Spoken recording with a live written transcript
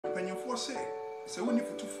penny for say, so when you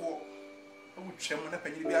put 4, I would chairman a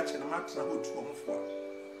penny be at and a matter of 2 or 4.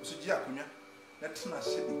 So, Giaconia, that's not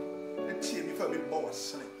silly. Let's see before we bow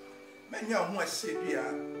sunny. Many are more say, dear,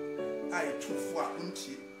 I 2 4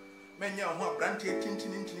 unti. Many are more brandy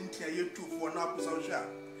tintin into a year 2 4 apples or jar.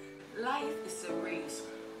 Life is a race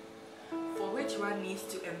for which one needs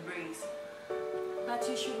to embrace. But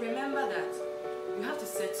you should remember that you have to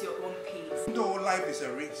set your own pace. Though life is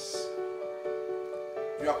a race,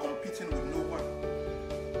 you are competing with no one.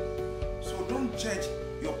 So don't judge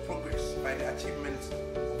your progress by the achievements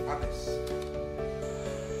of others.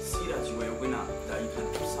 See that you are a winner, that you can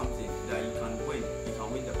do something, that you can win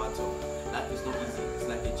the battle. Life is not easy, it's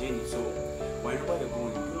like a journey. So wherever you're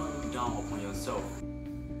going, do not look down upon yourself.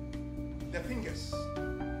 The fingers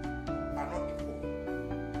are not equal,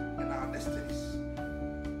 and our destinies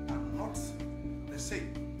are not the same.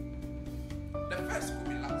 The first could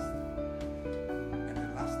be last, and the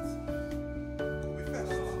last could be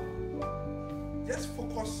first. Just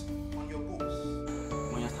focus on your goals.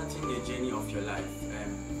 When you're starting the journey of your life,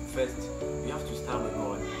 first you have to start with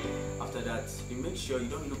God. After that, you make sure you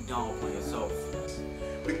don't look down upon yourself.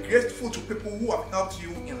 Be grateful to people who have helped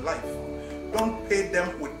you in life. Don't pay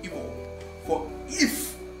them with evil. For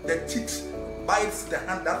if the teeth bites the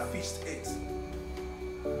hand that feeds it,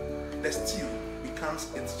 the steel becomes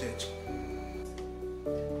its judge.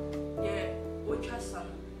 Yeah, we trust some,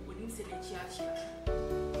 we didn't say the church,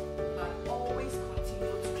 but always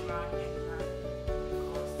continue to run and run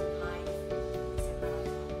because life is a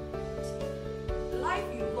marathon. Life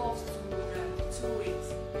involves two ways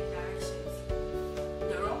and directions: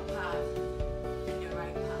 the wrong path and the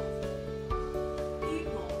right path.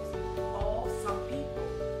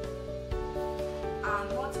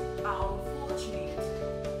 Are unfortunate to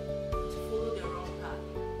follow the wrong path,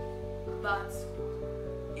 but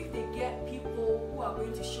if they get people who are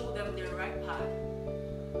going to show them the right path,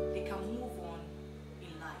 they can move on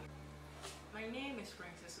in life. My name is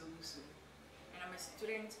Frances Olusu, and I'm a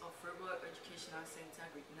student of Rebel Educational Center,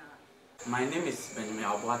 Grade 9. My name is Benjamin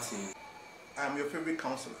Albertin. I am your favorite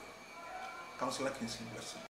counselor, Counselor Kingsley Blessing.